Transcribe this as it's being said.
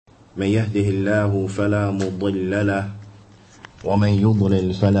من يهده الله فلا مضل له ومن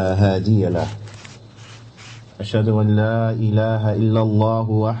يضلل فلا هادي له. أشهد أن لا إله إلا الله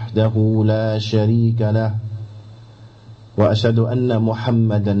وحده لا شريك له وأشهد أن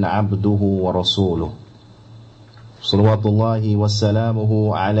محمدا عبده ورسوله صلوات الله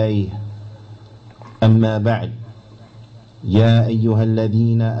وسلامه عليه. أما بعد، يا أيها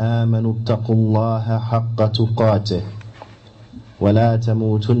الذين آمنوا اتقوا الله حق تقاته ولا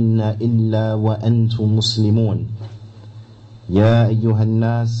تموتن إلا وأنتم مسلمون. يا أيها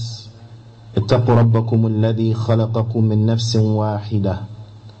الناس اتقوا ربكم الذي خلقكم من نفس واحدة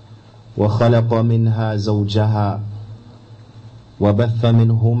وخلق منها زوجها وبث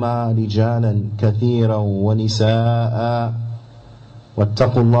منهما رجالا كثيرا ونساء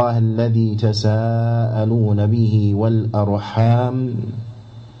واتقوا الله الذي تساءلون به والأرحام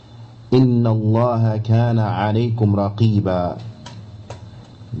إن الله كان عليكم رقيبا.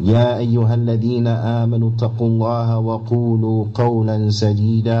 يا أيها الذين آمنوا اتقوا الله وقولوا قولا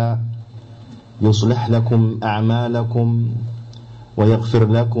سديدا يصلح لكم أعمالكم ويغفر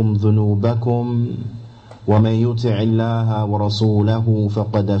لكم ذنوبكم ومن يطع الله ورسوله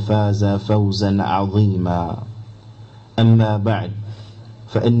فقد فاز فوزا عظيما. أما بعد،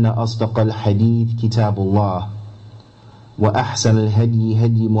 فإن أصدق الحديث كتاب الله وأحسن الهدي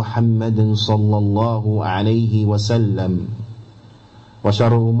هدي محمد صلى الله عليه وسلم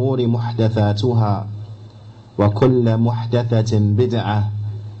وشر الأمور محدثاتها وكل محدثة بدعة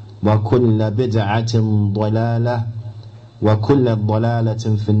وكل بدعة ضلالة وكل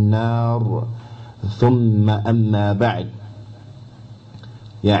ضلالة في النار. ثم أما بعد.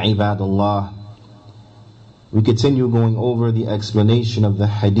 Ya ibadallah, we continue going over the explanation of the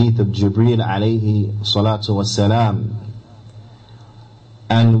hadith of Jibreel alayhi salatu wassalam,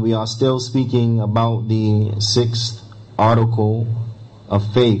 and we are still speaking about the sixth article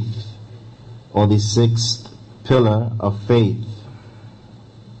of faith, or the sixth pillar of faith,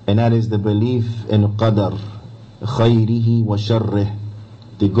 and that is the belief in qadar, khayrihi wa sharrih,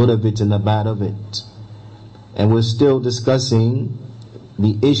 the good of it and the bad of it. And we're still discussing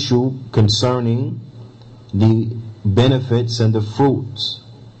the issue concerning the benefits and the fruits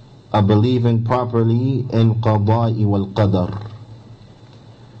of believing properly in qada'i wal qadar.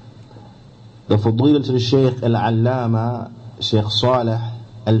 The Fadilatul Shaykh Al-Allama Shaykh Salih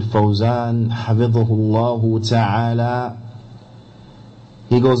Al-Fawzan Hafidhahullahu Ta'ala,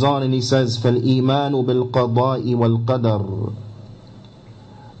 he goes on and he says, فَالْإِيمَانُ بِالْقَضَاءِ وَالْقَدَرِ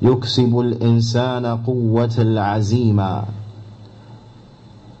يكسب الإنسان قوة العزيمة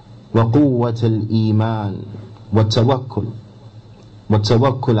وقوة الإيمان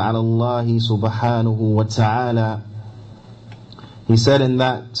والتوكل على الله سبحانه وتعالى. He said in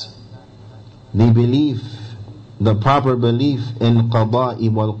that the belief, the proper belief in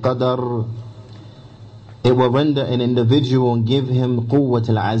qada'i wal qadar, it will render an individual and give him quwwat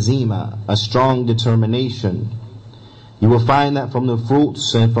al-azima, a strong determination. You will find that from the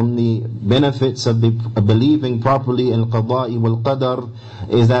fruits and from the benefits of believing properly in qada'i wal qadar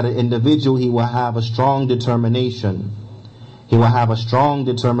is that an individual, he will have a strong determination. He will have a strong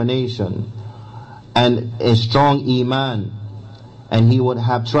determination and a strong iman, and he would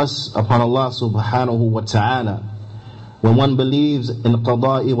have trust upon Allah subhanahu wa ta'ala. When one believes in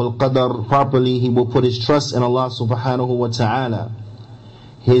qada'i wal qadar properly, he will put his trust in Allah subhanahu wa ta'ala.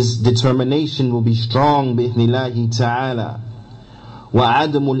 His determination will be strong bi'ithnillahi ta'ala.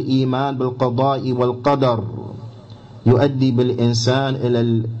 وعدم الإيمان بالقضاء والقدر يؤدي بالإنسان إلى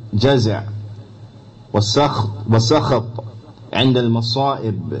الجزع والسخط عند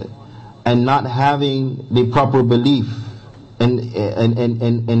المصائب. And not having the proper belief and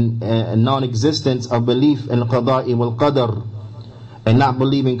non-existence of belief in qada'i wal qadar, and not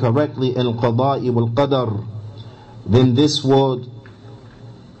believing correctly in qada'i wal qadar, then this would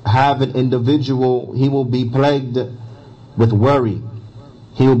have an individual, he will be plagued with worry.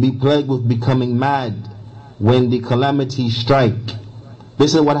 He will be plagued with becoming mad when the calamities strike.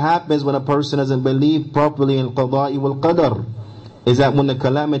 This is what happens when a person doesn't believe properly in qada'i wal qadar, is that when the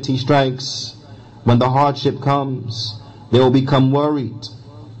calamity strikes, when the hardship comes, they will become worried.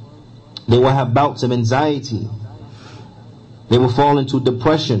 They will have bouts of anxiety. They will fall into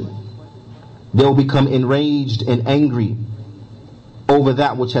depression. They will become enraged and angry over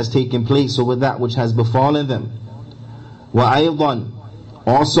that which has taken place, over that which has befallen them. وَأَيْضًا,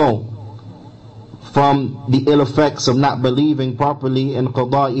 also from the ill effects of not believing properly in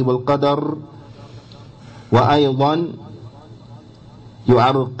qada'i wal qadar, وَأَيْضًا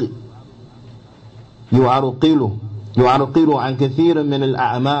يعرقله عن كثير من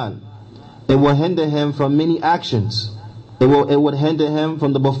الأعمال. It will hinder him from many actions. It would hinder him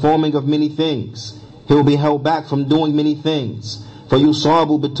from the performing of many things. He will be held back from doing many things.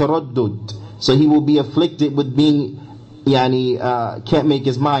 فَيُصَابُ بِالتَّرَدُّدِ. So he will be afflicted with being, can't make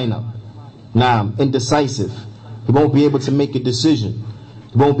his mind up. Indecisive. He won't be able to make a decision.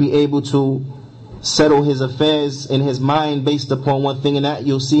 He won't be able to settle his affairs in his mind based upon one thing and that.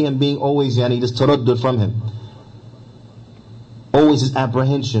 You'll see him being always, this taraddud from him. Always this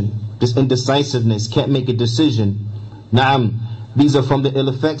apprehension, this indecisiveness, can't make a decision. These are from the ill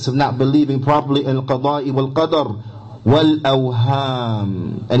effects of not believing properly in al-qada'i wal-qadar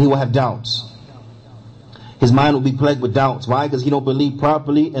wal-awham. And he will have doubts. His mind will be plagued with doubts. Why? Because he don't believe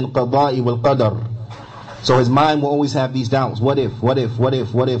properly in qada'i wal-qadar. So his mind will always have these doubts. What if? And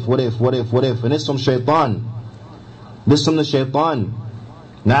it's from shaitan. This from the shaitan.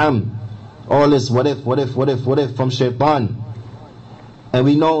 All this what if from shaitan. And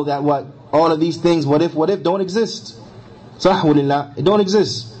we know that all of these things, what if don't exist. Sahwulillah, it don't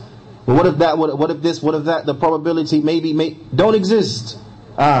exist. But what if that, what if this, what if that, the probability maybe don't exist.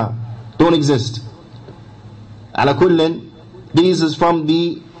 Don't exist. Ala kullin, these is from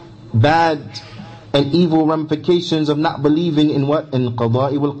the bad and evil ramifications of not believing in what? In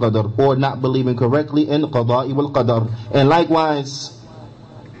qada'i wal qadar, or not believing correctly in qada'i wal qadar. And likewise,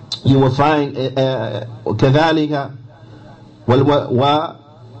 you will find كذلك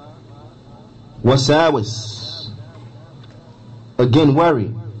wasawis. Again,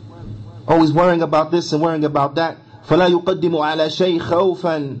 worry. Always worrying about this and worrying about that. فلا يقدم على شيء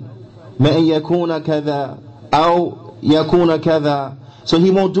خوفا من أن يكون كذا أو يكون كذا. So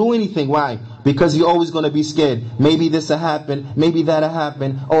he won't do anything. Why? Because he's always going to be scared. Maybe this will happen. Maybe that will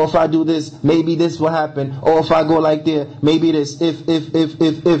happen. Or if I do this, maybe this will happen. Or if I go like there, maybe this. If.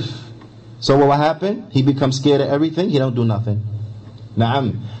 So what will happen? He becomes scared of everything. He don't do nothing.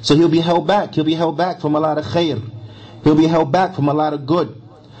 So he'll be held back. He'll be held back from a lot of khair. He'll be held back from a lot of good.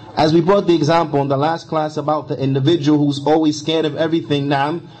 As we brought the example in the last class about the individual who's always scared of everything.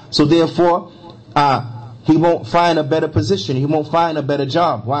 So therefore, he won't find a better position. He won't find a better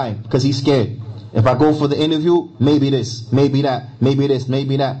job. Why? Because he's scared. If I go for the interview, maybe this, maybe that, maybe this,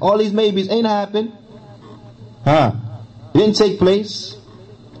 maybe that. All these maybes ain't happened. It didn't take place.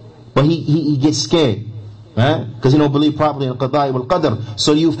 But he gets scared. Because he don't believe properly in qada'i wal qadr.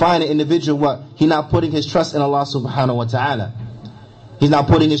 So you find an individual what? He not putting his trust in Allah subhanahu wa ta'ala. He's not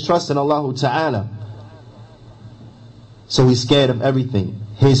putting his trust in Allah ta'ala. So he's scared of everything.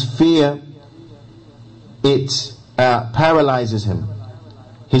 His fear, it paralyzes him.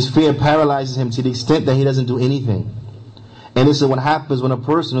 His fear paralyzes him to the extent that he doesn't do anything. And this is what happens when a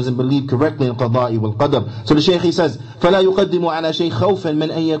person doesn't believe correctly in qada'i wal qadr. So the Shaykh, he says, فَلَا يُقَدِّمُ عَلَى شَيْءٍ خَوْفًا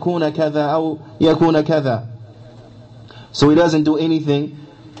مِنْ أَنْ يَكُونَ كَذَا أَوْ يَكُونَ كَذَا. So he doesn't do anything.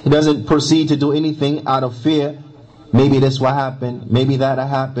 He doesn't proceed to do anything out of fear. Maybe this will happen. Maybe that will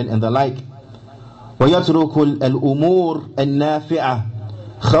happen, and the like. وَيَتْرُكُ الْأُمُورِ النَّافِعَةِ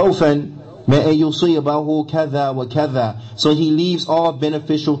خَوْفًا مَنْ أَنْ يُصِيبَهُ كَذَا وَكَذَا. So he leaves all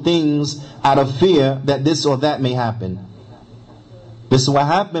beneficial things out of fear that this or that may happen. This is what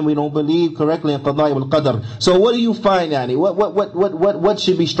happened. We don't believe correctly in qada'i wal qadr. So what do you find, Yani? What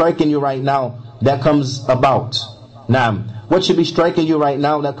should be striking you right now that comes about? What should be striking you right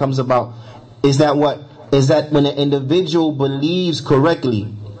now that comes about? Is that what? Is that when the individual believes correctly?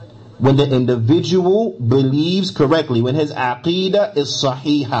 When the individual believes correctly, when his aqeedah is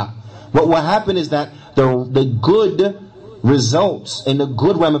sahiha, what will happen is that the good results and the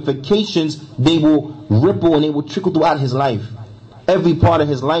good ramifications, they will ripple and they will trickle throughout his life. Every part of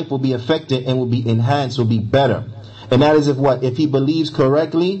his life will be affected and will be enhanced, will be better. And that is if what? If he believes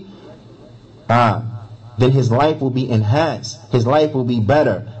correctly, then his life will be enhanced. His life will be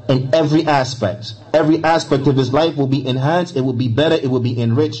better in every aspect. Every aspect of his life will be enhanced. It will be better. It will be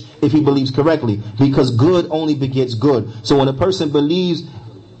enriched if he believes correctly. Because good only begets good. So when a person believes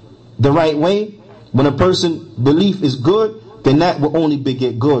the right way, when a person belief is good, then that will only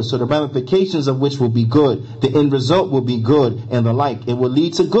beget good. So the ramifications of which will be good, the end result will be good, and the like. It will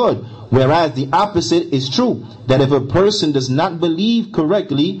lead to good. Whereas the opposite is true. That if a person does not believe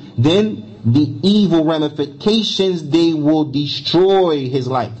correctly, then the evil ramifications, they will destroy his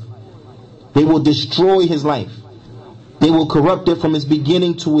life. They will destroy his life. They will corrupt it from its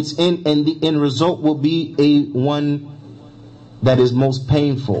beginning to its end, and the end result will be a one that is most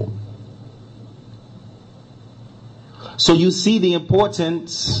painful. So you see the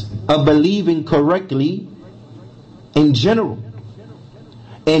importance of believing correctly in general.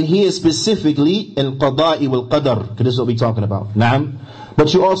 And here specifically in qada'i wal qadr, because this is what we're talking about. Naam.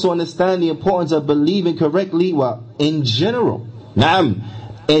 But you also understand the importance of believing correctly in general. Naam.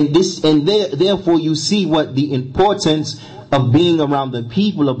 Therefore you see what the importance of being around the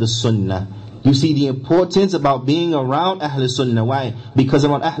people of the Sunnah. You see the importance about being around Ahl Sunnah. Why? Because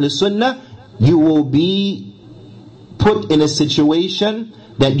around Ahl Sunnah, you will be put in a situation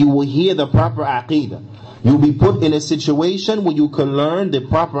that you will hear the proper Aqidah. You'll be put in a situation where you can learn the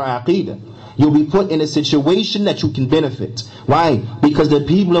proper Aqidah. You'll be put in a situation that you can benefit. Why? Because the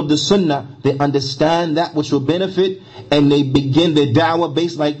people of the Sunnah, they understand that which will benefit, and they begin their da'wah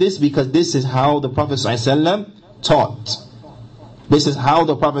based like this, because this is how the Prophet ﷺ taught. This is how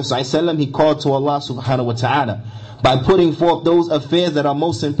the Prophet ﷺ, he called to Allah subhanahu wa ta'ala, by putting forth those affairs that are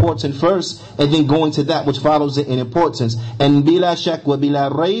most important first, and then going to that which follows it in importance. And bila shak wa bila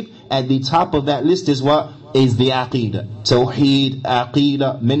rayb, at the top of that list is what? Is the Aqidah. Tawheed,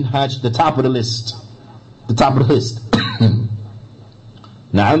 Aqidah, Minhaj, the top of the list. The top of the list.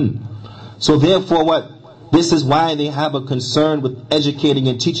 Na'am. So therefore what? This is why they have a concern with educating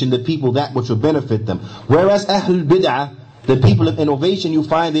and teaching the people that which will benefit them. Whereas Ahlul Bid'ah, the people of innovation, you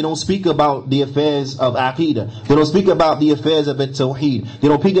find they don't speak about the affairs of Aqidah. They don't speak about the affairs of Tawheed. They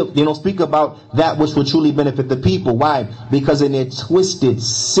don't speak about that which will truly benefit the people. Why? Because in their twisted,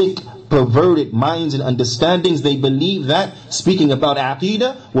 sick, perverted minds and understandings, they believe that speaking about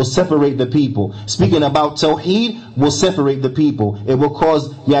Aqidah will separate the people. Speaking about Tawheed will separate the people. It will cause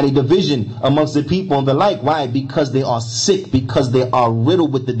division amongst the people and the like. Why? Because they are sick, because they are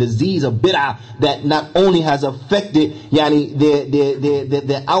riddled with the disease of bid'ah that not only has affected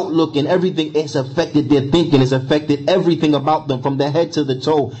their outlook and everything, it's affected their thinking, it's affected everything about them from the head to the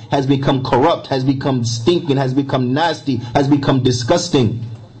toe, has become corrupt, has become stinking, has become nasty, has become disgusting.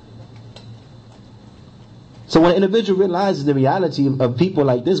 So when an individual realizes the reality of people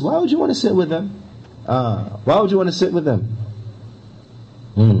like this, why would you want to sit with them? Why would you want to sit with them?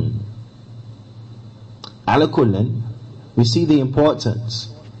 Ala kullin, we see the importance.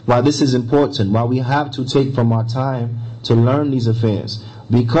 Why this is important, why we have to take from our time to learn these affairs.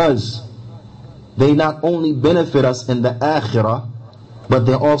 Because they not only benefit us in the akhirah, but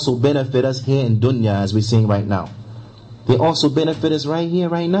they also benefit us here in dunya, as we're seeing right now. They also benefit us right here,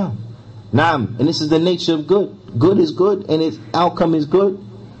 right now. Naam, and this is the nature of good. Good is good, and its outcome is good.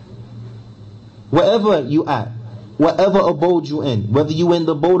 Wherever you at, whatever abode you in, whether you in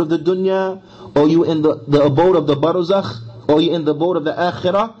the abode of the dunya, or you in the abode of the barzakh, or you in the abode of the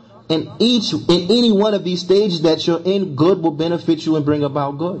akhirah, in any one of these stages that you're in, good will benefit you and bring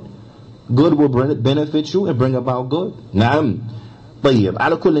about good. Good will benefit you and bring about good. Naam. Tayyib.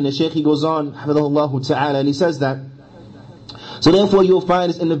 Ala kullin, the Shaykh, he goes on, hafidhahullah ta'ala, and he says that, so therefore you'll find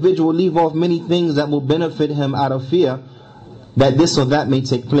this individual leave off many things that will benefit him out of fear that this or that may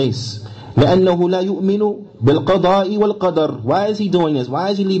take place. لأنه لا يؤمن بالقضاء والقدر. Why is he doing this? Why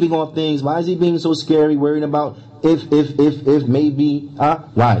is he leaving off things? Why is he being so scary, worrying about if, maybe?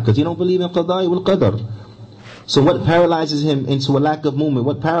 Why? Because he don't believe in qada'i wal qadar. So what paralyzes him into a lack of movement?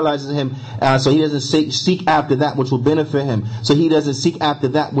 What paralyzes him so he doesn't seek after that which will benefit him? So he doesn't seek after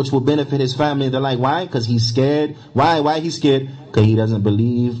that which will benefit his family. They're like, why? Because he's scared. Why he's scared? Because he doesn't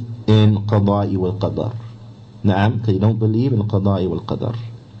believe in qada'i wal qadar. Naam, because he don't believe in qada'i wal qadar.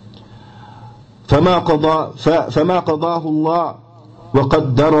 فما قضاه الله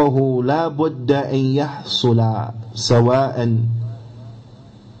وقدره لا بد أن يحصل سواء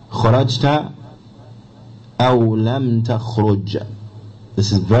خرجت أو لم تخرج.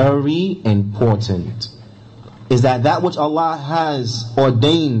 This is very important. Is that which Allah has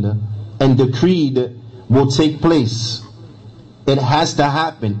ordained and decreed will take place. It has to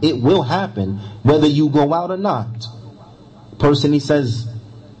happen. It will happen whether you go out or not. Person, he says,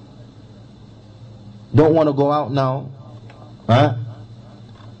 don't want to go out now. Right?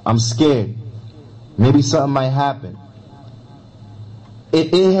 I'm scared. Maybe something might happen.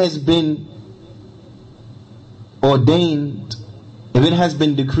 It has been ordained, if it has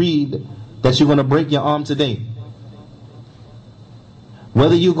been decreed that you're going to break your arm today.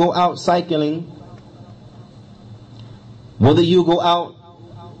 Whether you go out cycling, whether you go out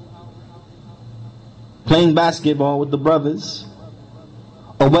playing basketball with the brothers,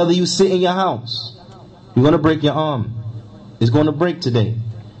 or whether you sit in your house, you're going to break your arm. It's going to break today.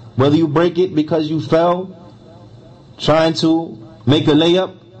 Whether you break it because you fell trying to make a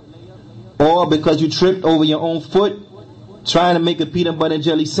layup, or because you tripped over your own foot trying to make a peanut butter and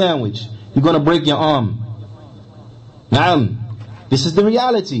jelly sandwich, you're going to break your arm. Naam. This is the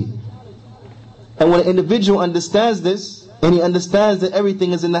reality. And when an individual understands this, and he understands that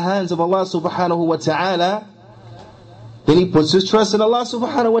everything is in the hands of Allah subhanahu wa ta'ala, then he puts his trust in Allah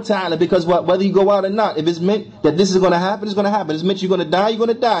subhanahu wa ta'ala. Because whether you go out or not, if it's meant that this is going to happen, it's going to happen. If it's meant you're going to die, you're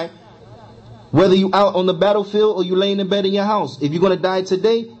going to die. Whether you out on the battlefield or you laying in bed in your house, if you're going to die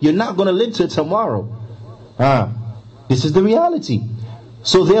today, you're not going to live till tomorrow. This is the reality.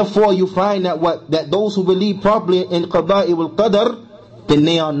 So therefore you find that those who believe properly in qada'i wal qadar, then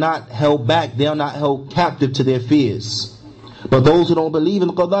they are not held back, they are not held captive to their fears. But those who don't believe in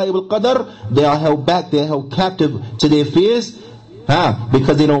qada'i wal qadar, they are held back, they are held captive to their fears,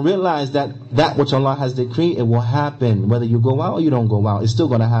 because they don't realize that which Allah has decreed, it will happen. Whether you go out or you don't go out, it's still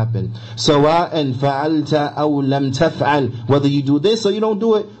going to happen. سَوَاءً فَعَلْتَ أَوْ لَمْ تَفْعَلْ. Whether you do this or you don't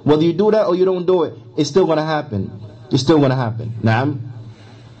do it, whether you do that or you don't do it, it's still going to happen. It's still going to happen. نعم.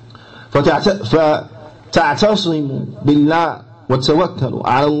 فَتَعْتَصِمُوا بِاللَّهِ وَتَوَكَّلُوا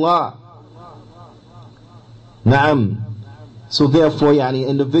عَلَى اللَّهِ. نعم. So therefore,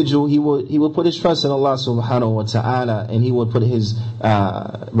 individual, he will put his trust in Allah subhanahu wa ta'ala, and he will put his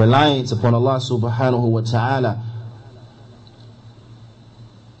reliance upon Allah subhanahu wa ta'ala.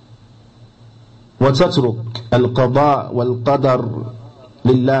 وَتَتْرُكْ الْقَضَاء وَالْقَدَرْ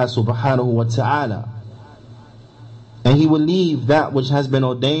لِلَّهِ subhanahu wa ta'ala. And he will leave that which has been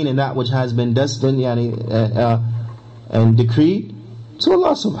ordained and that which has been destined and decreed to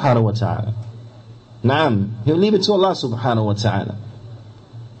Allah subhanahu wa ta'ala. Naam, he'll leave it to Allah subhanahu wa ta'ala.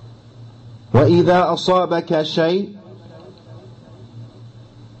 وَإِذَا أَصَابَكَ شَيْءٍ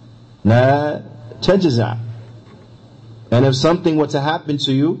لَا تَجْزَعْ. And if something were to happen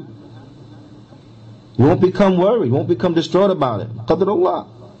to you, you won't become worried, you won't become distraught about it. قَدْرُ اللَّهِ.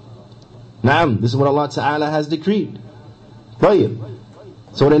 Naam, this is what Allah ta'ala has decreed. So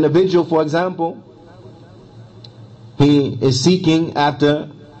the individual, for example, he is seeking after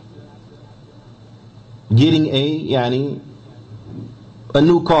getting a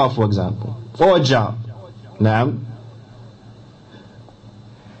new car, for example, or a job. Now,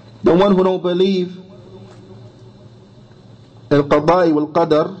 the one who don't believe al-qada'i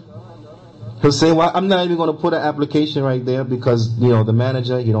wal-qadar, he'll say, well, I'm not even going to put an application right there because, the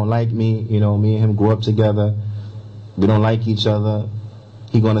manager, he don't like me, me and him grew up together, we don't like each other,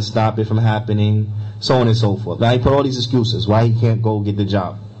 he going to stop it from happening, so on and so forth. Now he put all these excuses why he can't go get the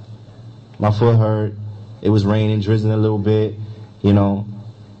job. My foot hurt, it was raining, drizzling a little bit,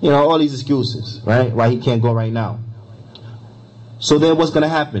 all these excuses, right? Why he can't go right now. So then what's going to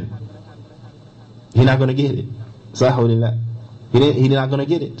happen? He's not going to get it. He's not going to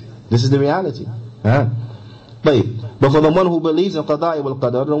get it. This is the reality. But for the one who believes in qada'i wal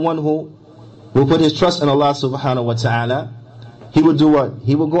qadar, the one who will put his trust in Allah subhanahu wa ta'ala, he will do what?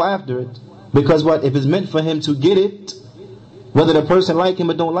 He will go after it. Because what? If it's meant for him to get it, whether the person like him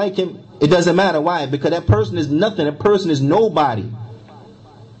or don't like him, it doesn't matter. Why? Because that person is nothing. That person is nobody.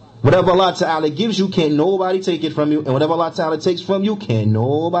 Whatever Allah Ta'ala gives you, can't nobody take it from you. And whatever Allah Ta'ala takes from you, can't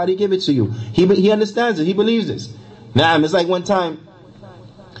nobody give it to you. He understands it. He believes this. Now, it's like one time,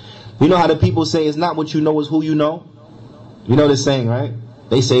 you know how the people say it's not what you know, is who you know? You know this saying, right?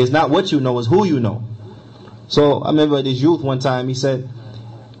 They say it's not what you know, is who you know. So I remember this youth one time, he said,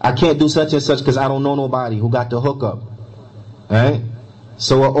 I can't do such and such because I don't know nobody who got the hookup. Right?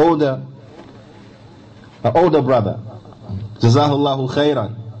 So an older brother, Jazahullahu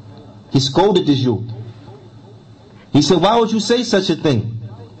khairan, he scolded this youth. He said, why would you say such a thing?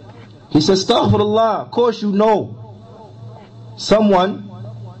 He said, astaghfirullah, of course you know someone,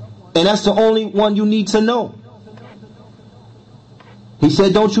 and that's the only one you need to know. He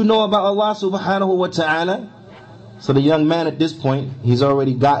said, don't you know about Allah subhanahu wa ta'ala? So the young man at this point, he's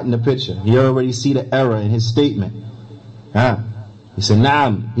already gotten the picture. He already see the error in his statement. He said,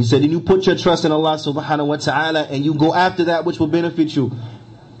 Naam. He said, and you put your trust in Allah subhanahu wa ta'ala and you go after that which will benefit you.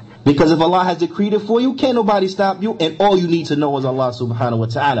 Because if Allah has decreed it for you, can't nobody stop you, and all you need to know is Allah subhanahu wa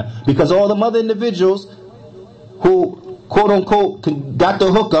ta'ala. Because all the other individuals who, quote unquote, got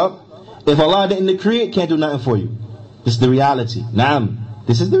the hookup, if Allah didn't decree it, can't do nothing for you. This is the reality. Naam.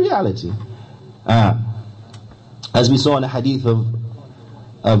 This is the reality. As we saw in the hadith of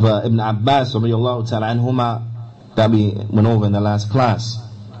Ibn Abbas radiyallahu ta'ala anhuma, that we went over in the last class.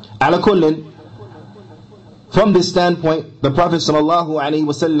 Ala kullin, from this standpoint, the Prophet sallallahu alaihi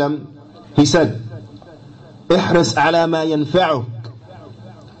wasallam, he said, "Ihris ala ma yanfa'uk."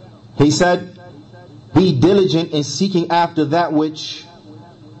 He said, be diligent in seeking after that which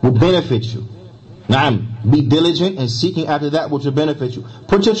will benefit you. Naam. Be diligent in seeking after that which will benefit you.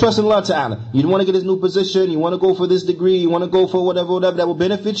 Put your trust in Allah Ta'ala. You want to get this new position, you want to go for this degree, you want to go for whatever that will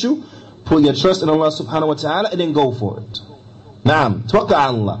benefit you. Put your trust in Allah Subhanahu wa Ta'ala and then go for it. Naam. Tawakkal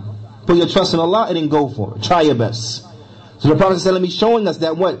Allah. Put your trust in Allah and then go for it. Try your best. So the Prophet ﷺ is showing us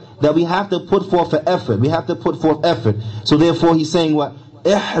that what? That we have to put forth an effort. We have to put forth effort. So therefore he's saying what?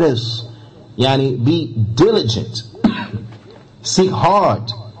 Ihris. Yani be diligent. Seek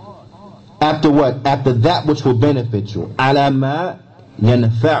hard. After what? After that which will benefit you. عَلَى مَا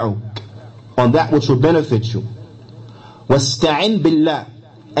يَنْفَعُكَ. On that which will benefit you. وَاسْتَعِنْ بِاللَّهِ.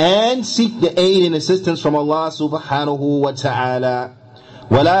 And seek the aid and assistance from Allah subhanahu wa ta'ala.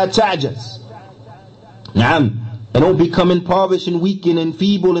 وَلَا تَعْجَزْ. Naam. And don't become impoverished and weakened and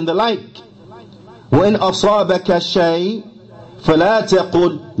feeble and the like. وَإِنْ أَصَابَكَ الشَّيْء فَلَا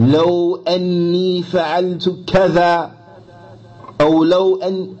تَقُلْ لَوْ أَنِّي فَعَلْتُ كَذَا أو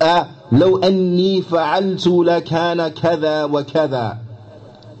لو أني فعلت لكان كذا وكذا.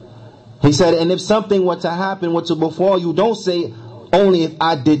 He said, and if something were to happen, were to befall you, don't say, only if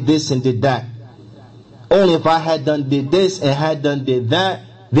I did this and did that. Only if I had done did this and had done did that,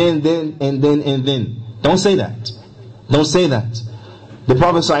 then, and then. Don't say that. Don't say that. The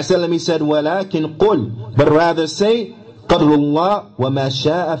Prophet ﷺ, he said, وَلَكِنْ قُلْ. But rather say, قَدْرُ اللَّهِ وَمَا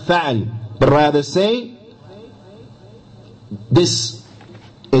شَاءَ فَعَلْ. But rather say, this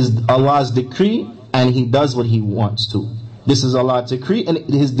is Allah's decree and He does what He wants to. This is Allah's decree and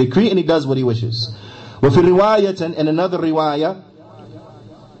His decree and He does what He wishes. وفي رواية, and another riwayah,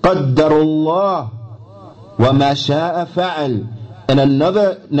 قَدَّرُ اللَّهِ وَمَا شَاءَ فَعَلْ. In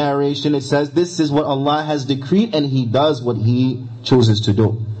another narration it says, this is what Allah has decreed and He does what He chooses to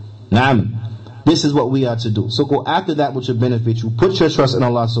do. Naam. This is what we are to do. So go after that which will benefit you. Put your trust in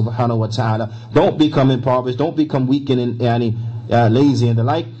Allah subhanahu wa ta'ala. Don't become impoverished. Don't become weak and lazy and the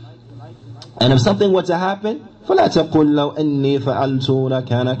like. And if something were to happen, فَلَا تَقُلْ لَوْ أَنِّي فَعَلْتُ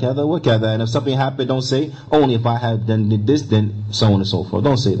لَكَانَ كَذَا وَكَذَا. And if something happened, don't say, only if I had done this, then so on and so forth.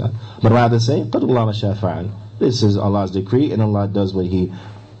 Don't say that. But rather say, قَدْ اللَّهَ مَا شَاءَ فَعَلْ. This is Allah's decree and Allah does what He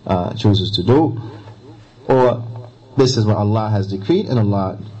chooses to do. Or this is what Allah has decreed and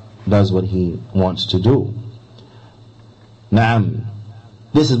Allah does what He wants to do. Naam.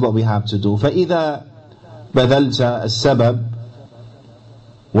 This is what we have to do. فَإِذَا بَذَلْتَ السَّبَبِ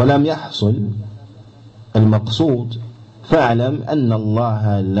وَلَمْ يَحْصُلْ الْمَقْصُودِ فَاعْلَمْ أَنَّ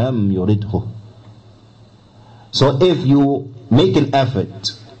اللَّهَ لَمْ يُرِدْهُ. So if you make an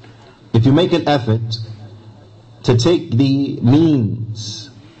effort to take the means,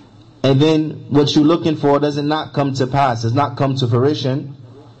 and then what you're looking for does not come to pass, does not come to fruition,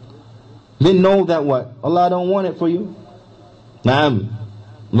 then know that what? Allah don't want it for you. Naam.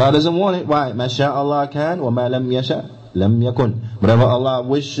 Allah doesn't want it. Why? مَا شَاءَ اللَّهُ كَانَ وَمَا لَمْ يَشَاء لَمْ يَكُنْ. Whatever Allah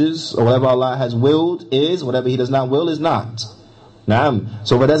wishes, or whatever Allah has willed is, whatever He does not will is not. Naam.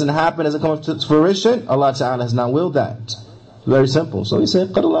 So if it doesn't happen, doesn't come to fruition, Allah Ta'ala has not willed that. Very simple. So He said,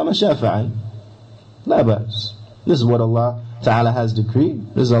 قَدْ اللَّهُ مَا شَاءَ فَعَلْ. لَا بَأْسْ. This is what Allah Ta'ala has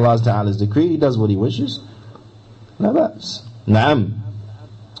decreed. This is Allah Ta'ala's decree. He does what He wishes. لَا بَأْسْ. Naam.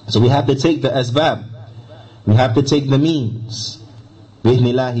 So we have to take the asbab. We have to take the means.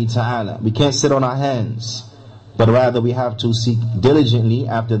 Bi'idhnillahi ta'ala. We can't sit on our hands, but rather we have to seek diligently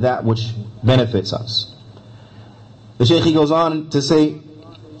after that which benefits us. The Shaykh goes on to say,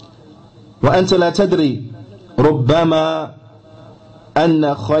 وَأَنْتَ لَا تَدْرِي رُبَّمَا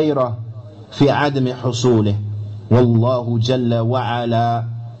أَنَّ خَيْرَ فِي عَدْمِ حُصُولِهِ وَاللَّهُ جَلَّ وَعَلَى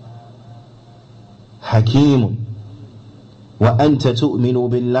حَكِيمٌ وأنت تؤمن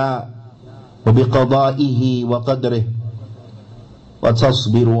بالله وبقضائه وقدره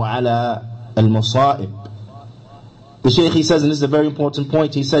وتصبر على المصائب. The Shaykh, he says, and this is a very important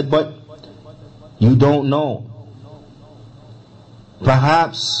point, he said, but you don't know.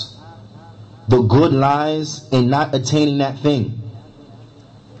 Perhaps the good lies in not attaining that thing.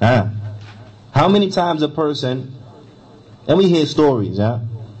 How many times a person, and we hear stories of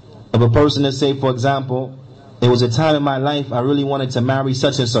a person that say, for example, there was a time in my life I really wanted to marry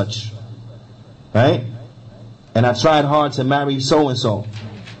such and such, right? And I tried hard to marry so and so,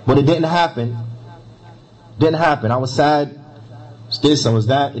 but it didn't happen. Didn't happen. I was sad. Was this, I was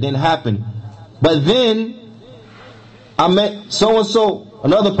that. It didn't happen. But then I met so and so,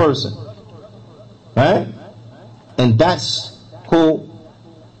 another person, right? And that's who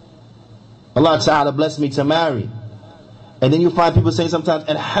Allah Ta'ala blessed me to marry. And then you find people saying sometimes,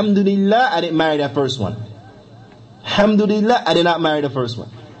 Alhamdulillah, I didn't marry that first one. Alhamdulillah, I did not marry the first one.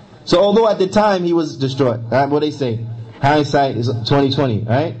 So although at the time he was destroyed, right? What they say, hindsight is 20/20,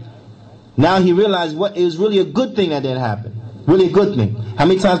 right? Now he realized what it was really a good thing that didn't happen. Really a good thing. How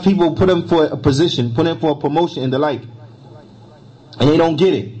many times people put him for a position, put him for a promotion and the like, and they don't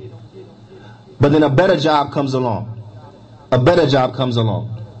get it. But then a better job comes along. A better job comes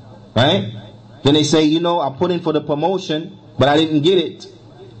along, right? Then they say, I put in for the promotion, but I didn't get it.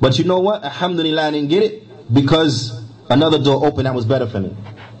 But you know what? Alhamdulillah, I didn't get it because another door opened that was better for me.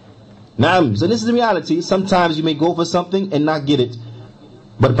 Naam. So this is the reality. Sometimes you may go for something and not get it.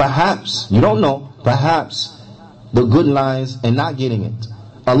 But perhaps, you don't know, perhaps the good lies and not getting it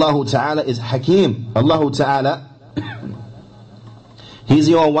Allah Ta'ala is Hakim. Allah Ta'ala, He's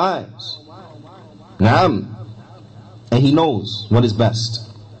the all-wise. Naam. And He knows what is best.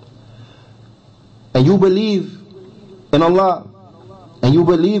 And you believe in Allah. And you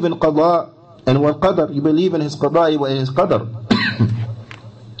believe in Qada and wa Qadar. You believe in His Qada and His Qadar.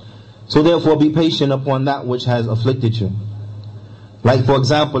 So therefore be patient upon that which has afflicted you. Like for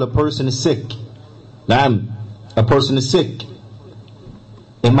example, a person is sick. Naam. A person is sick.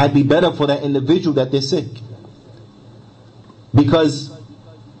 It might be better for that individual that they're sick. Because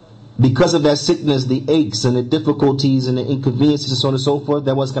of that sickness, the aches and the difficulties and the inconveniences and so on and so forth,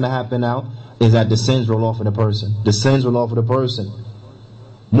 that what's going to happen now is that the sins roll off of the person. The sins roll off of the person.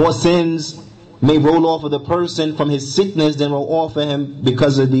 More sins may roll off of the person from his sickness than roll off of him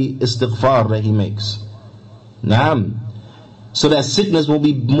because of the istighfar that he makes. Naam. So that sickness will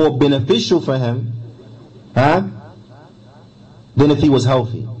be more beneficial for him, than if he was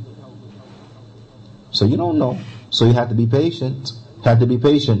healthy. So you don't know. So you have to be patient. Have to be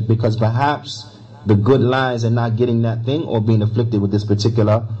patient, because perhaps the good lies in not getting that thing or being afflicted with this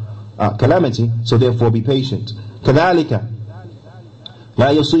particular calamity. So therefore be patient. كذلك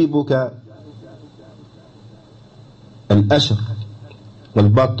لا يصيبك الأشر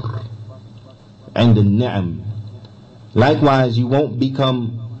والبطر عند النعم. Likewise, you won't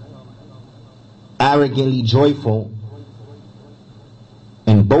become arrogantly joyful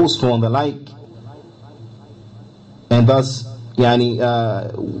and boastful and the like, and thus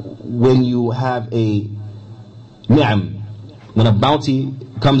when you have a ni'am, when a bounty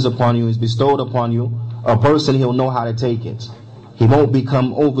comes upon you, is bestowed upon you, a person, he'll know how to take it. He won't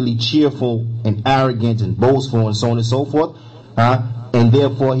become overly cheerful and arrogant and boastful and so on and so forth, and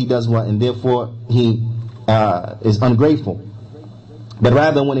therefore he does what? And therefore he is ungrateful. But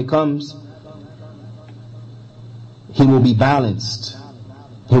rather when it comes, he will be balanced.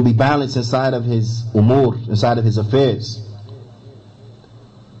 He'll be balanced inside of his umur, inside of his affairs.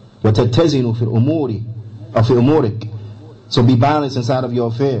 وَتَتَّزِنُ فِي الْأُمُورِ أو في أمورك. So be balanced inside of your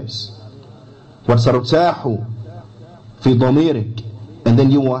affairs. وَتَرْتَاحُ فِي ضَمِيرِك. And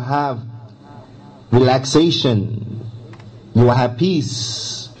then you will have relaxation. You will have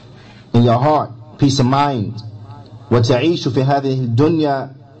peace in your heart, peace of mind. وَتَعِيشُ فِي هَذِهِ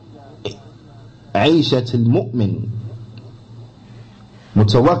الدُّنْيَا عَيْشَةِ الْمُؤْمِنِ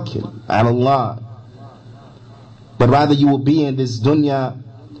متوكل على Allah. But rather you will be in this dunya,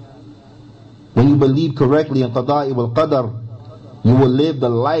 when you believe correctly in Qada'i wal Qadar, you will live the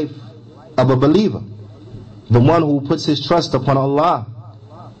life of a believer, the one who puts his trust upon Allah.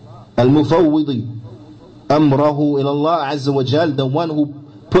 Al-Mufawwidi amrahu ila Allah Azza wa Jal, the one who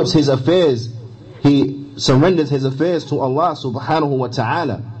puts his affairs, he surrenders his affairs to Allah subhanahu wa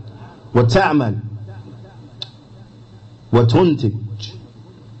ta'ala. Wa ta'mal wa tuntij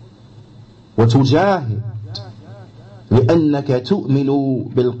وتجاهد لأنك تؤمن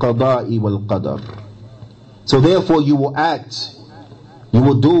بالقضاء والقدر. So therefore you will act, you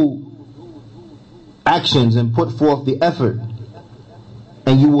will do actions and put forth the effort,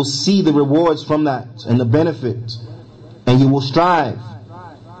 and you will see the rewards from that and the benefit, and you will strive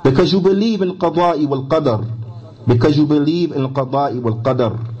because you believe in qada'i wal qadar, because you believe in qada'i wal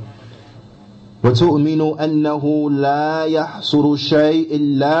qadar. وتؤمن أنه لا يحصل شيء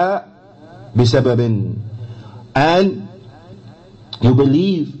إلا بسبب. And you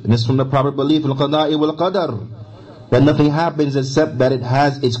believe, and it's from the proper belief in Qada'i wal Qadar, that nothing happens except that it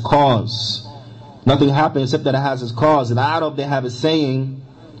has its cause. Nothing happens except that it has its cause. In Arab they have a saying,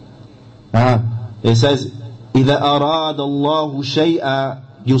 it says, إِذَا أَرَادَ اللَّهُ شَيْئًا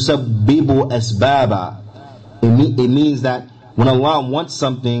يُسَبِّبُ أَسْبَابًا. It means that when Allah wants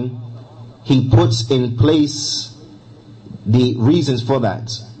something, He puts in place the reasons for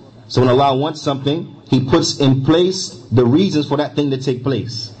that. So when Allah wants something, He puts in place the reasons for that thing to take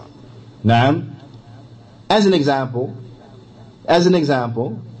place. Now, as an example,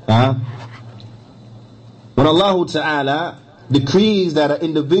 when Allah Ta'ala decrees that an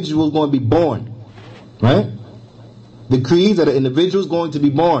individual is going to be born, right? Decrees that an individual is going to be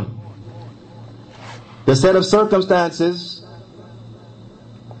born, the set of circumstances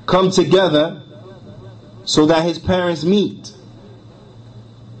come together so that his parents meet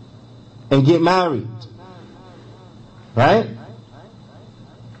and get married, right?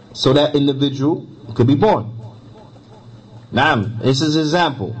 So that individual could be born. Naam, this is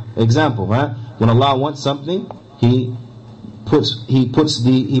example, right? When Allah wants something, He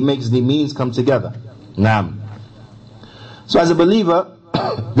makes the means come together. Naam. So as a believer,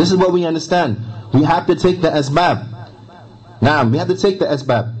 this is what we understand. We have to take the asbab. Naam, we have to take the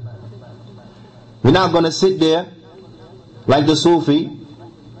asbab. We're not going to sit there like the Sufi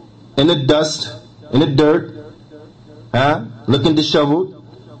in the dust, in the dirt, looking disheveled,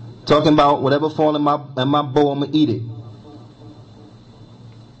 talking about whatever fall in my bowl, I'm going to eat it.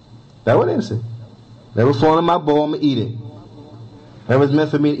 That's what they say. Whatever fall in my bowl, I'm going to eat it. Whatever's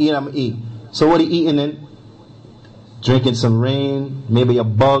meant for me to eat, I'm going to eat. So what are you eating then? Drinking some rain, maybe a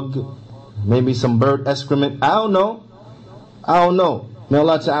bug, maybe some bird excrement. I don't know. May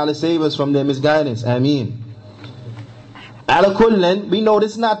Allah Ta'ala save us from their misguidance. Ameen. Ala kullin, we know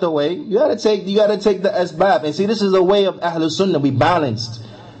this is not the way. You gotta take the asbab. And see, this is the way of Ahlul Sunnah. We balanced.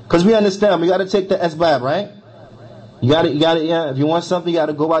 Because we understand, we gotta take the asbab, right? You gotta, yeah, if you want something, you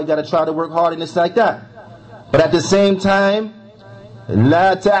gotta go out, you gotta try to work hard, and it's like that. But at the same time,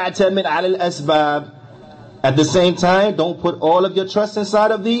 la ta'tamid ala al-asbab. At the same time, don't put all of your trust inside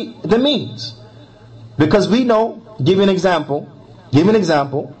of the means. Because we know, give you an example.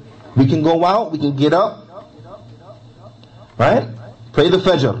 We can go out, we can get up, right? Pray the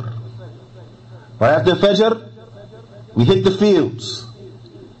Fajr. Right after Fajr, we hit the fields.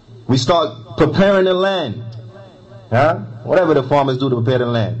 We start preparing the land. Whatever the farmers do to prepare the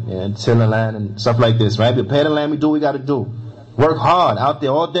land. Till the land and stuff like this, right? Prepare the land, we do what we got to do. Work hard out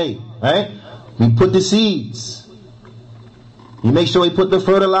there all day, right? We put the seeds. You make sure we put the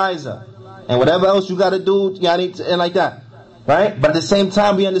fertilizer. And whatever else you got to do, and like that. Right? But at the same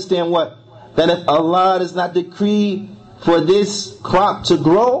time, we understand what? That if Allah does not decree for this crop to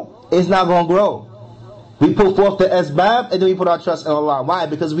grow, it's not going to grow. We put forth the asbab and then we put our trust in Allah. Why?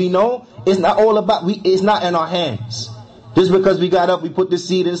 Because we know it's not all about, it's not in our hands. Just because we got up, we put the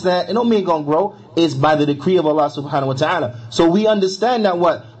seed and that, it don't mean it's going to grow. It's by the decree of Allah subhanahu wa ta'ala. So we understand that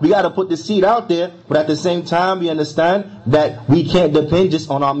what? We got to put the seed out there, but at the same time we understand that we can't depend just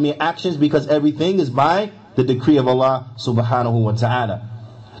on our mere actions because everything is by the decree of Allah subhanahu wa ta'ala.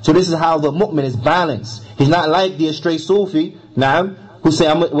 So this is how the mu'min is balanced. He's not like the astray Sufi, who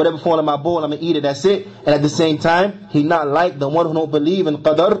say, whatever fall in my bowl, I'm going to eat it, that's it. And at the same time, he's not like the one who don't believe in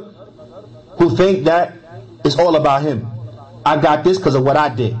qadr, who think that it's all about him. I got this because of what I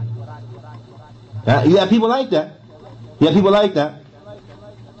did. You have people like that.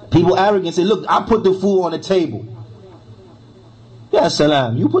 People arrogant say, look, I put the food on the table. Ya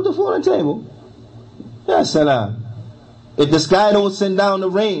salam. You put the food on the table. Ya salam. If the sky don't send down the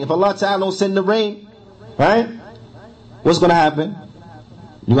rain, if Allah Ta'ala don't send the rain, right? What's going to happen?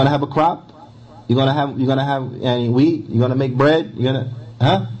 You're going to have a crop? You're going to have any wheat? You're going to make bread?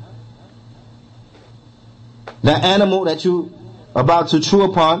 That animal that you about to chew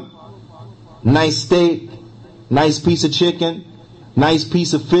upon, nice steak, nice piece of chicken, nice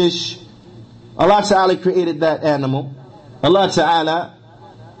piece of fish. Allah Ta'ala created that animal. Allah Ta'ala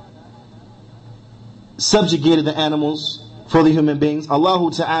subjugated the animals for the human beings.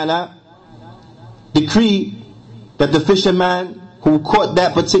 Allah Ta'ala decreed that the fisherman who caught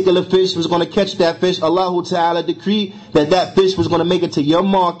that particular fish was going to catch that fish. Allah Ta'ala decreed that that fish was going to make it to your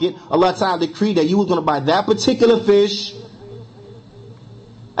market. Allah Ta'ala decreed that you was going to buy that particular fish.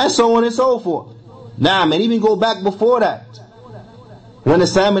 And so on and so forth. And even go back before that. When the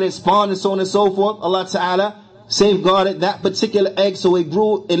salmon is spawned and so on and so forth, Allah Ta'ala safeguarded that particular egg so it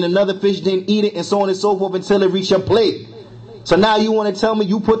grew and another fish didn't eat it and so on and so forth until it reached your plate. So now you want to tell me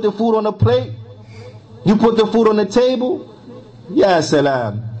you put the food on the plate? You put the food on the table? Ya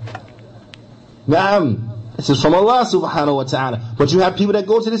salam. This is from Allah subhanahu wa ta'ala. But you have people that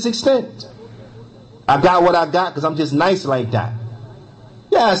go to this extent. I got what I got because I'm just nice like that.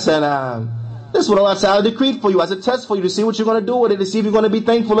 Ya salam. This is what Allah Ta'ala decreed for you as a test for you to see what you're going to do with it, to see if you're going to be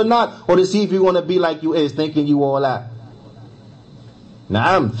thankful or not, or to see if you're going to be like you is, thinking you all that.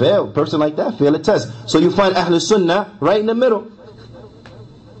 Fail. Person like that, fail a test. So you find Ahlul Sunnah right in the middle.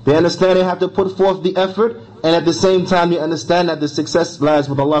 They understand they have to put forth the effort, and at the same time they understand that the success lies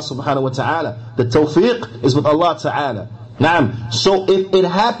with Allah subhanahu wa ta'ala. The tawfiq is with Allah ta'ala. So if it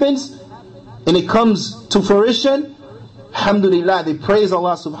happens, and it comes to fruition, alhamdulillah, they praise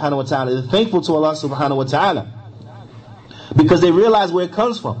Allah subhanahu wa ta'ala. They're thankful to Allah subhanahu wa ta'ala. Because they realize where it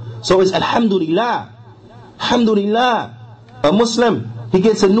comes from. So it's alhamdulillah. Alhamdulillah. A Muslim, he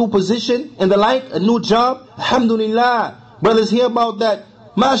gets a new position and the like, a new job. Alhamdulillah. Brothers hear about that.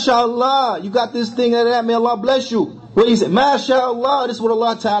 MashaAllah, you got this thing and that, may Allah bless you. What he said? MashaAllah, this is what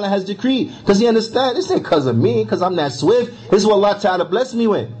Allah Ta'ala has decreed. Because he understands, this ain't because of me, because I'm that swift. This is what Allah Ta'ala blessed me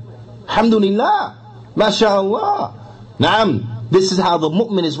with. Alhamdulillah. MashaAllah. This is how the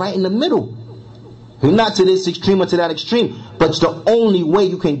mu'min is right in the middle. You're not to this extreme or to that extreme. But the only way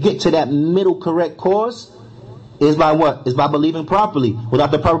you can get to that middle correct course is by what? Is by believing properly.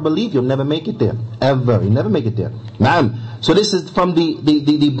 Without the proper belief, you'll never make it there. Ever. You'll never make it there. So this is from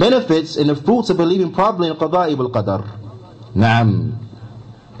the benefits and the fruits of believing properly in qada'i wal qadar.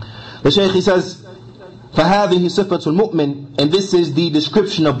 The Shaykh, he says, فَهَذِهِ صِفَةُ الْمُؤْمِنِ, and this is the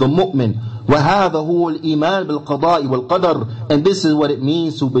description of the mu'min. وَهَذَا هُوَ الْإِيمَانِ بِالْقَضَاءِ وَالْقَدَرِ, and this is what it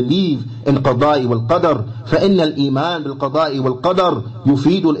means to believe in qada'i wal-qadar. فَإِنَّ الْإِيمَانِ بِالْقَضَاءِ وَالْقَدَرِ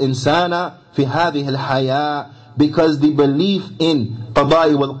يُفِيدُ الْإِنسَانَ فِي هَذِهِ الْحَيَاةِ, because the belief in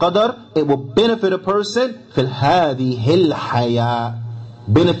qada'i wal-qadar, it will benefit a person في هذه الحياة.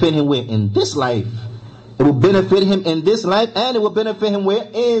 Benefit him where? In this life. It will benefit him in this life, and it will benefit him where?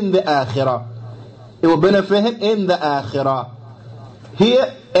 In the akhirah. It will benefit him in the akhirah.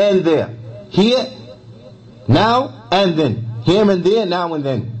 Here and there. Here, now and then. Here and there, now and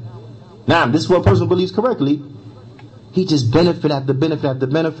then. Now, this is what a person believes correctly. He just benefit after benefit after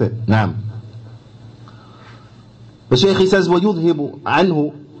benefit. Now, the Shaykh, he says, وَيُذْهِبُ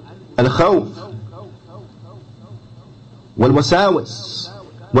عَنْهُ الْخَوْفِ وَالْوَسَاوِسِ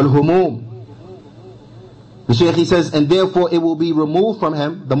وَالْهُمُومِ. The Shaykh, he says, and therefore it will be removed from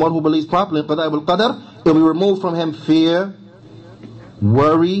him, the one who believes properly in qada'i wal qadar, it will be removed from him fear,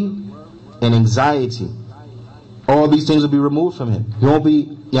 worry, and anxiety. All these things will be removed from him. He won't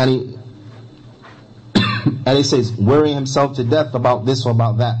be, and he says, worrying himself to death about this or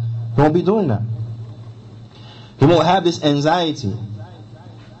about that. He won't be doing that. He won't have this anxiety,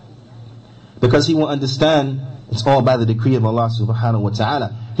 because he will understand it's all by the decree of Allah subhanahu wa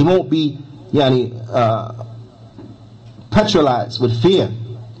ta'ala. He won't be petrolized with fear,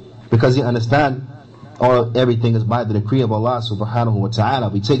 because he understands everything is by the decree of Allah subhanahu wa ta'ala.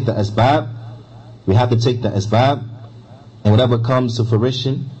 We take the asbab, we have to take the asbab, and whatever comes to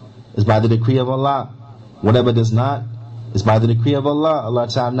fruition is by the decree of Allah. Whatever does not is by the decree of Allah. Allah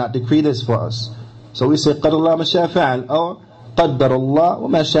ta'ala not decree this for us. So we say قَدَرَ اللَّهُ مَا شَاءَ فَعَلَ, or قَدَّرَ اللَّهُ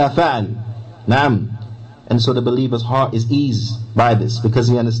وَمَا شَاءَ فَعَلَ. Naam. And so the believer's heart is eased by this, because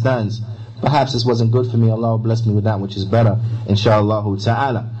he understands, perhaps this wasn't good for me, Allah will bless me with that which is better, inshaAllah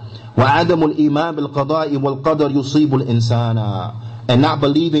ta'ala. وَعَدَمُ الْإِيمَانِ بِالْقَضَاءِ وَالْقَدَرِ يُصِيبُ الْإِنسَانَ, and not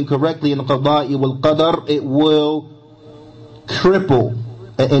believing correctly in qada'i wal qadar, it will cripple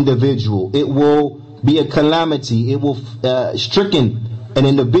an individual. It will be a calamity. It will stricken an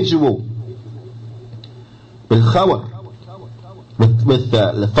individual بالخور, with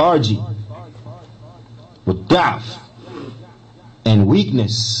lethargy, with da'f and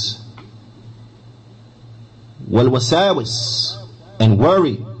weakness, والوساوس, and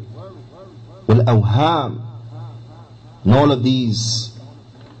worry, والأوهام, and all of these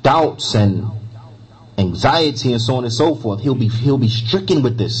doubts and anxiety and so on and so forth. He'll be stricken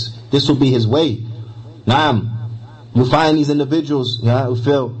with this. This will be his way. Naam. You find these individuals who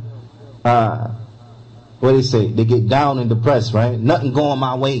feel what do they say? They get down and depressed, right? Nothing going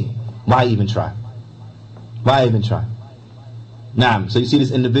my way. Why even try? Why even try? Naam. So you see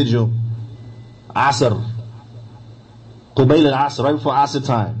this individual, Asr, Qubayl al-Asr, right before Asr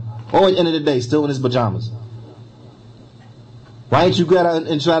time, or at the end of the day, still in his pajamas. Why ain't you go out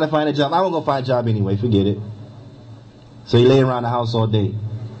and try to find a job? I won't go find a job anyway, forget it. So he lay around the house all day.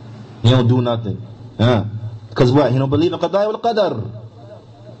 He don't do nothing. Because what? He don't believe in qada'i wal qadar.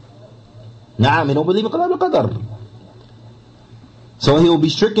 Naam, he don't believe in qada'i wal qadar. So he will be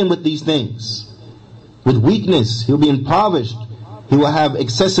stricken with these things, with weakness. He will be impoverished. He will have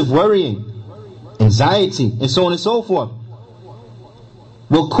excessive worrying, anxiety, and so on and so forth.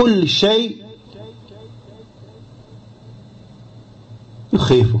 وَكُلِّ شَيْءٍ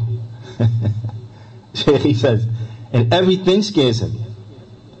يُخِيفُ. Shaykh, he says, and everything scares him.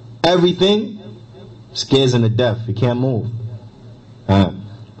 Everything scares him to death. He can't move.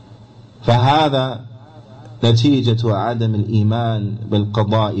 فهذا نتيجة عدم الإيمان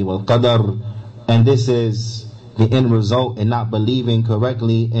بالقضاء والقدر, and this is the end result in not believing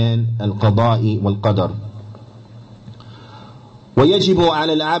correctly in القضاء والقدر. ويجب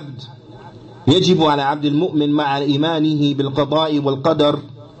على العبد يجب على عبد المؤمن مع إيمانه بالقضاء والقدر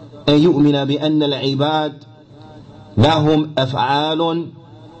أن يؤمن بأن العباد لهم أفعال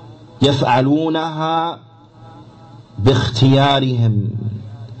يفعلونها باختيارهم.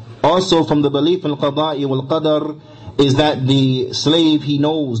 Also from the belief in qada'i wal qadar is that the slave, he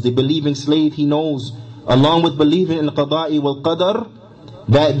knows, the believing slave, he knows, along with believing in qada'i wal qadar,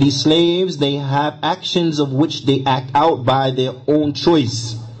 that the slaves, they have actions of which they act out by their own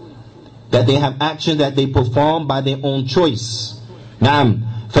choice. That they have actions that they perform by their own choice. Naam.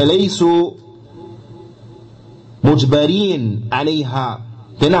 فَلَيْسُوا مُجْبَرِينَ عَلَيْهَا.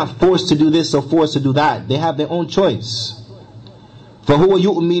 They're not forced to do this or forced to do that. They have their own choice. فَهُوَ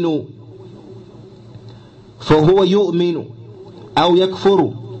يُؤْمِنُ أَوْ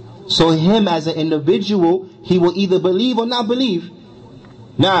يَكْفُرُ. So him as an individual, he will either believe or not believe.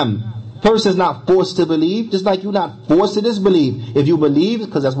 Naam. Person's not forced to believe, just like you're not forced to disbelieve. If you believe,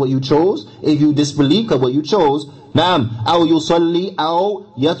 because that's what you chose. If you disbelieve, because what you chose. Naam. أو يصلي أو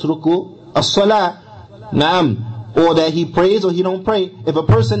يترك الصلاة. Naam. Or that he prays or he don't pray. If a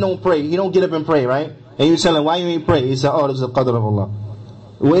person don't pray, he don't get up and pray, right? And you tell him, why you ain't pray? He said, oh, this is the qadr of Allah.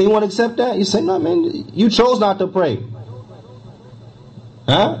 Well, you want to accept that? You say, no, man, you chose not to pray.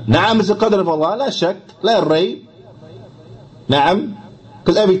 Huh? Naam is the qadr of Allah. La shak, la rayb. Naam.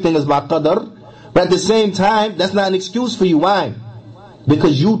 Because everything is by qadr. But at the same time, that's not an excuse for you. Why?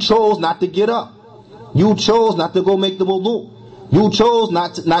 Because you chose not to get up. You chose not to go make the wudu. You chose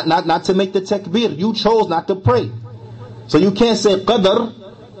not to make the takbir. You chose not to pray. So you can't say qadr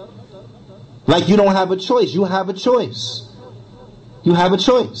like you don't have a choice. You have a choice. You have a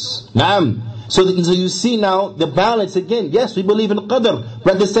choice. Naam. So you see now the balance again. Yes, we believe in qadr,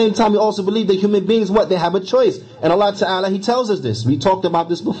 but at the same time we also believe that human beings, what? They have a choice. And Allah Ta'ala, He tells us this. We talked about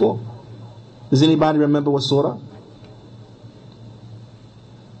this before. Does anybody remember what surah?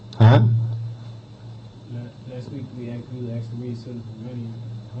 Huh? Last week we asked to read Surah Maryam.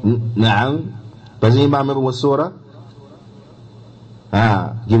 Naam. Does anybody remember what surah?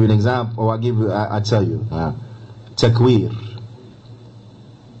 Give you an example, or I tell you. Takwir.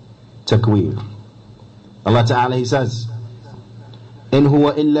 Takwir. Allah Ta'ala, He says, In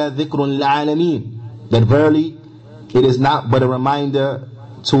huwa illa dhikrun la'alameen. That verily, it is not but a reminder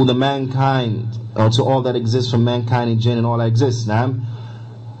to the mankind, or to all that exists from mankind and jinn and all that exists. Naam.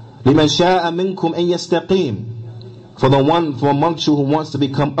 لِمَنْ شَاءَ مِنْكُمْ أَنْ يَسْتَقِيمٌ. For the one from amongst you who wants to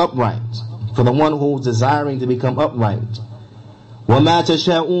become upright. For the one who is desiring to become upright. وَمَا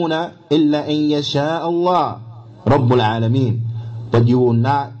تَشَاءُونَ إِلَّا أَنْ يَشَاءَ اللَّهُ رَبُّ الْعَالَمِينَ. But you will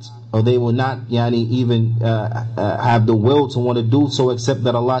not, or they will not even have the will to want to do so, except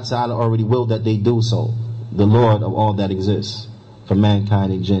that Allah Ta'ala already willed that they do so. The Lord of all that exists, from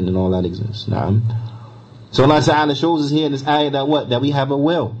mankind and jinn and all that exists. Naam. So Allah Ta'ala shows us here in this ayah that what? That we have a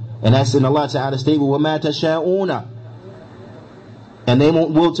will. And that's in Allah Ta'ala's statement, وَمَا تَشَاءُونَ. And they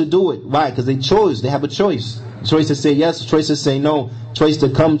won't will to do it. Why? Because they chose. They have a choice. Choice to say yes, choice to say no, choice to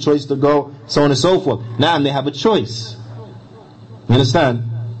come, choice to go, so on and so forth. Now they have a choice. You understand?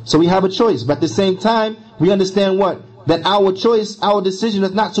 So we have a choice. But at the same time, we understand what? That our choice, our decision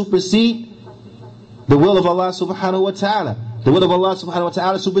does not supersede the will of Allah subhanahu wa ta'ala. The will of Allah subhanahu wa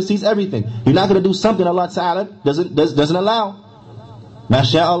ta'ala supersedes everything. You're not going to do something Allah Ta'ala doesn't allow. مَا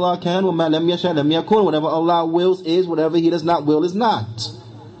شَاءَ اللَّهُ كَانَ وَمَا لَمْ يَشَاء لَمْ يَكُنْ. Whatever Allah wills is, whatever He does not will is not.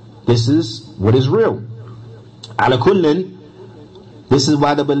 This is what is real. Ala kullin, this is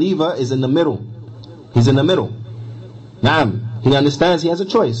why the believer is in the middle. He's in the middle. Naam. He understands he has a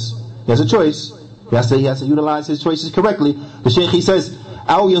choice. He has a choice. He has to utilize his choices correctly. The Shaykh, he says,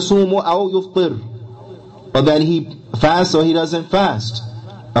 أَوْ يَصُومُ أَوْ يُفْطِرُ. Or that he fasts or he doesn't fast.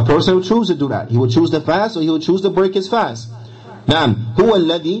 A person will choose to do that. He will choose to fast or he will choose to break his fast. Naam. هُوَ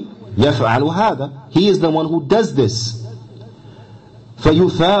الَّذِي يَفْعَلُ هَذَا. He is the one who does this.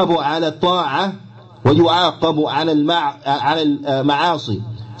 فَيُثَابُ عَلَى الطَّاعَةِ وَيُعَاقَبُ عَلَى الْمَعَاصِي.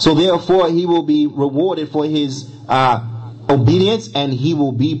 So therefore he will be rewarded for his obedience and he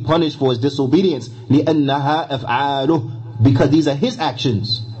will be punished for his disobedience. لِأَنَّهَا أَفْعَالُهُ. Because these are his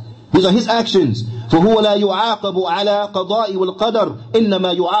actions. These are his actions. فهو لا يعاقب على قضاء والقدر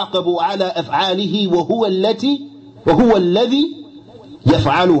إنما يعاقب على أفعاله وهو الذي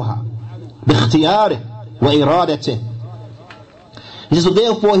يفعلها باختياره وإرادته. So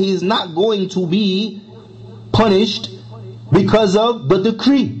therefore he is not going to be punished because of the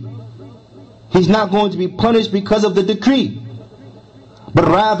decree. He's not going to be punished because of the decree. But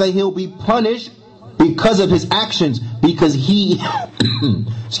rather he'll be punished because of his actions. Because he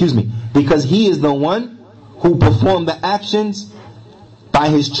because he is the one who performed the actions by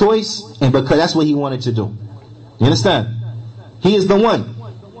his choice and because that's what he wanted to do. You understand? He is the one.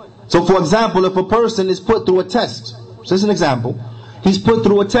 So for example, if a person is put through a test, so this is an example, he's put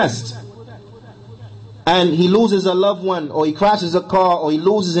through a test and he loses a loved one or he crashes a car or he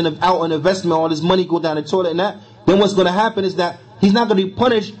loses out an investment, all his money go down the toilet and that, then what's going to happen is that he's not going to be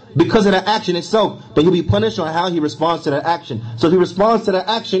punished because of the action itself, but he'll be punished on how he responds to that action. So if he responds to that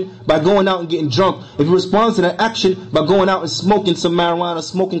action by going out and getting drunk, if he responds to that action by going out and smoking some marijuana,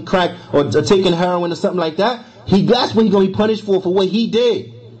 smoking crack, or taking heroin or something like that, that's what he's going to be punished for what he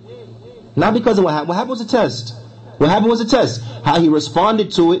did. Not because of what happened. What happened was a test. What happened was a test. How he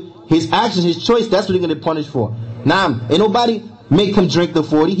responded to it, his actions, his choice, that's what he's going to be punished for. Now, ain't nobody make him drink the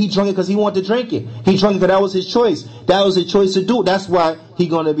 40. He drank it because he wanted to drink it. He drank it because that was his choice. That was his choice to do. That's why he's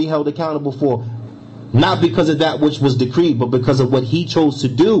going to be held accountable for. Not because of that which was decreed, but because of what he chose to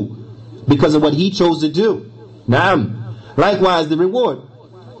do. Because of what he chose to do. Naam. Likewise, the reward.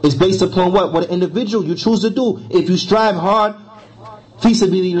 is based upon what? What an individual you choose to do. If you strive hard, fi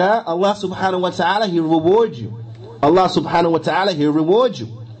sabilillah, Allah subhanahu wa ta'ala, He'll reward you. Allah subhanahu wa ta'ala, He'll reward you.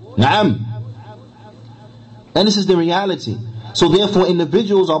 Na'am. And this is the reality. So therefore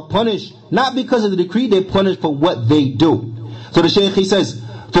individuals are punished, not because of the decree, they're punished for what they do. So the Shaykh, he says,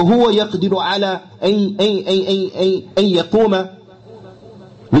 فَهُوَ يَقْدِرُ عَلَىٰ أَن يَقُومَ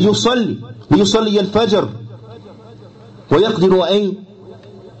ليصلي الفجر ويقدر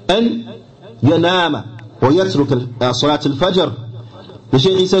أن ينام ويترك صلاة الفجر. The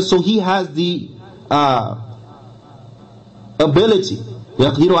Shaykh, he says, so he has the ability,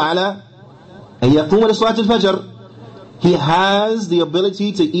 يقدر على أن يقوم لصلاة الفجر. He has the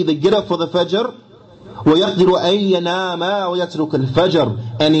ability to either get up for the Fajr, ويقدر أن ينام ويترك الفجر,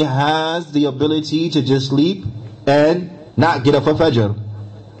 and he has the ability to just sleep and not get up for Fajr.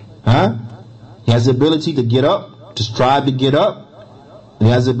 He has the ability to get up, to strive to get up, and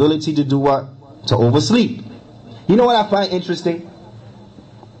he has the ability to do what? To oversleep. You know what I find interesting?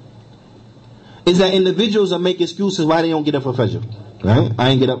 Is that individuals that make excuses why they don't get up for Fajr. Right? I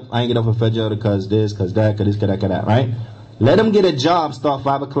ain't get up for Fajr because this, because that, because this, because that, right? Let them get a job start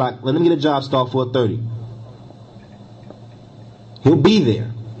 5 o'clock. Let them get a job start 4:30. He'll be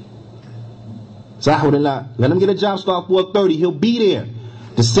there. Sahurullah. Let him get a job start 4:30. He'll be there.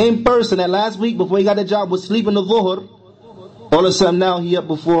 The same person that last week before he got the job was sleeping the Dhuhr, all of a sudden now he up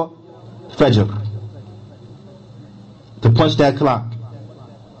before Fajr to punch that clock.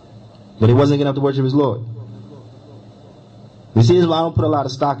 But he wasn't getting up to worship his Lord. You see, this is why I don't put a lot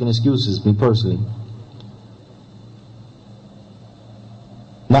of stock in excuses, me personally.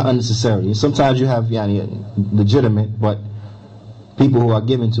 Not unnecessarily. Sometimes you have legitimate, but people who are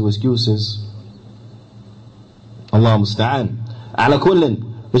given to excuses. Allah musta'an. Ala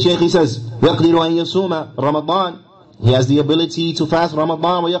kullin. The Shaykh, he says, يَقْدِرُ أَن يَصُومَ رَمَضَانَ. He has the ability to fast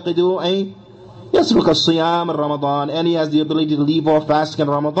Ramadan. وَيَقْدِرُ أَن يَتْرُكَ الصِّيَامَ Ramadan. And he has the ability to leave off fasting in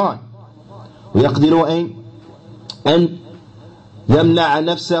Ramadan. وَيَقْدِرُ أَن يَمْنَعَ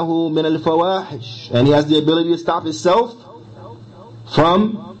نَفْسَهُ مِنَ الْفَوَاحِشِ. And he has the ability to stop himself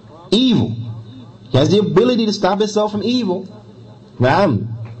from evil. He has the ability to stop himself from evil. Now, you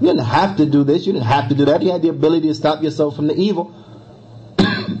didn't have to do this, you didn't have to do that. You had the ability to stop yourself from the evil.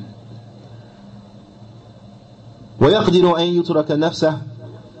 وَيَقْدِرُ أَن يُتْرَكَ نَفْسَهُ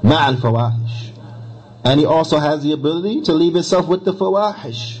مَعَ الْفَوَاحِشِ. And he also has the ability to leave himself with the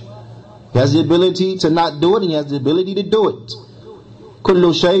fawahish. He has the ability to not do it, and he has the ability to do it.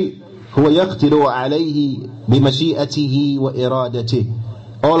 كل شيء هو يقدر عليه بمشيئته وإرادته.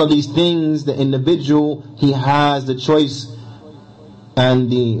 All of these things, the individual, he has the choice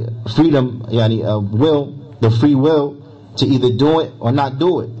and the freedom, will, the free will to either do it or not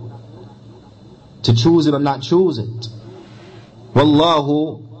do it, to choose it or not choose it.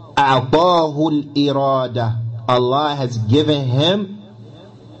 Wallahu a'tahu al-irada. Allah has given him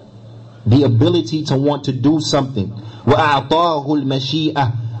the ability to want to do something. وَأَعْطَاهُ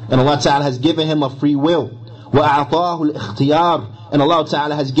الْمَشِيئَةِ. And Allah Ta'ala has given him a free will. وَأَعْطَاهُ الْإِخْتِيَارِ. And Allah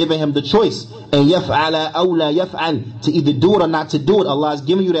Ta'ala has given him the choice. And يَفْعَلَ أَوْ لَا يَفْعَلْ. To either do it or not to do it. Allah has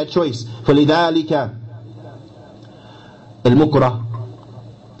given you that choice. فَلِذَلِكَ الْمُكْرَهُ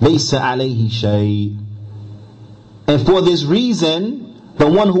لَيْسَ عَلَيْهِ شَيْءٍ. And for this reason, the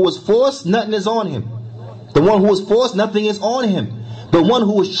one who was forced, nothing is on him. The one who was forced, nothing is on him. The one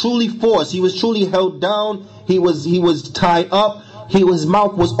who was truly forced, he was truly held down, he was tied up, his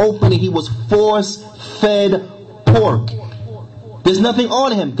mouth was open, and he was force-fed pork. There's nothing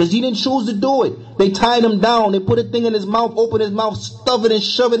on him, because he didn't choose to do it. They tied him down, they put a thing in his mouth, open his mouth, stuff it and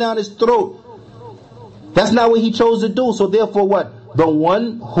shove it down his throat. That's not what he chose to do. So therefore what? The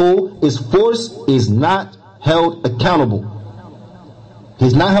one who is forced is not held accountable.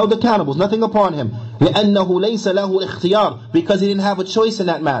 He's not held accountable. There's nothing upon him. لأنه ليس له الاختيار. Because he didn't have a choice in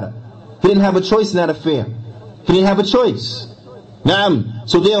that matter. He didn't have a choice in that affair. He didn't have a choice. Naam.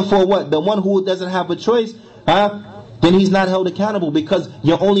 So therefore what? The one who doesn't have a choice, then he's not held accountable, because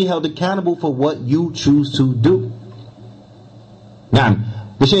you're only held accountable for what you choose to do. Naam.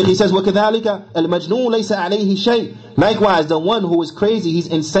 The Shaykh, he says, وَكَذَلِكَ الْمَجْنُونَ لَيْسَ عَلَيْهِ شَيْءٍ. Likewise, the one who is crazy, he's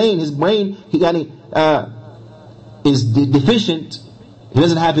insane, his brain is deficient, he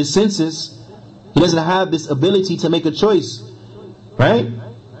doesn't have his senses, he doesn't have this ability to make a choice, right?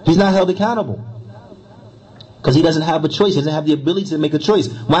 He's not held accountable, because he doesn't have a choice, he doesn't have the ability to make a choice.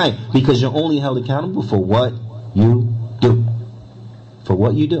 Why? Because you're only held accountable for what you do. For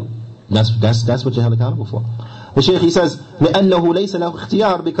what you do. That's what you're held accountable for. The Shaykh, he says, لأنه ليس له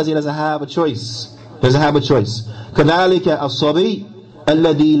اختيار, because he doesn't have a choice. He doesn't have a choice. كذلك الصبي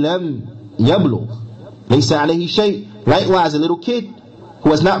الذي لم يبلغ ليس عليه شيء. Likewise, a little kid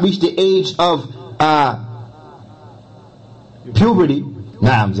who has not reached the age of puberty,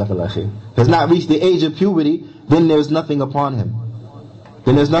 na'am, jazakallah khair, has not reached the age of puberty, then there's nothing upon him.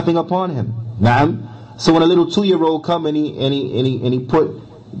 Then there's nothing upon him. Na'am. So when a little 2-year-old come and he put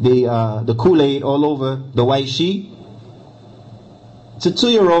the Kool-Aid all over the white sheet, it's a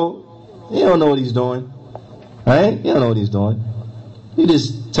 2-year-old, he don't know what he's doing. Right? He don't know what he's doing. You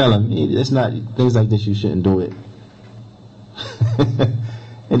just tell him, it's not, things like this you shouldn't do it.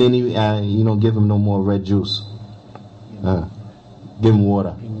 And then you don't give him no more red juice. Give him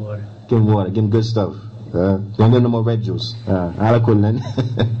water. Give him water. Give him good stuff. Don't give him no more red juice.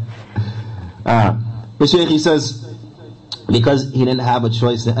 The Shaykh, he says, because he didn't have a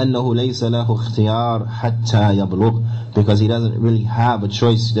choice, لأنه ليس له اختيار حتى يبلغ, because he doesn't really have a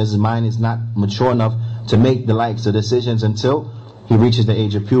choice. His mind is not mature enough to make the likes of decisions until he reaches the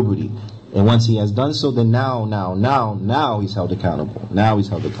age of puberty. And once he has done so, then now he's held accountable. Now he's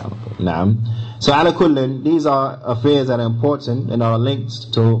held accountable. Naam. So ala kullin, these are affairs that are important and are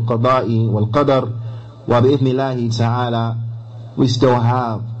linked to qada'i wal qadar. Wa bi'ithnillahi ta'ala, we still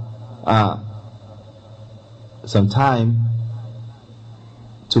have some time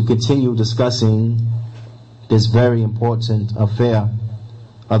to continue discussing this very important affair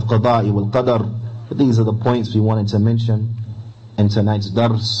of qada'i wal qadar. These are the points we wanted to mention in tonight's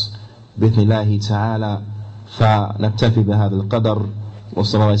dars. بإذن الله تعالى فنكتفي بهذا القدر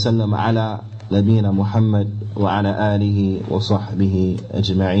وصلى الله وسلم على نبينا محمد وعلى آله وصحبه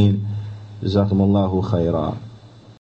أجمعين. جزاكم الله خيرا.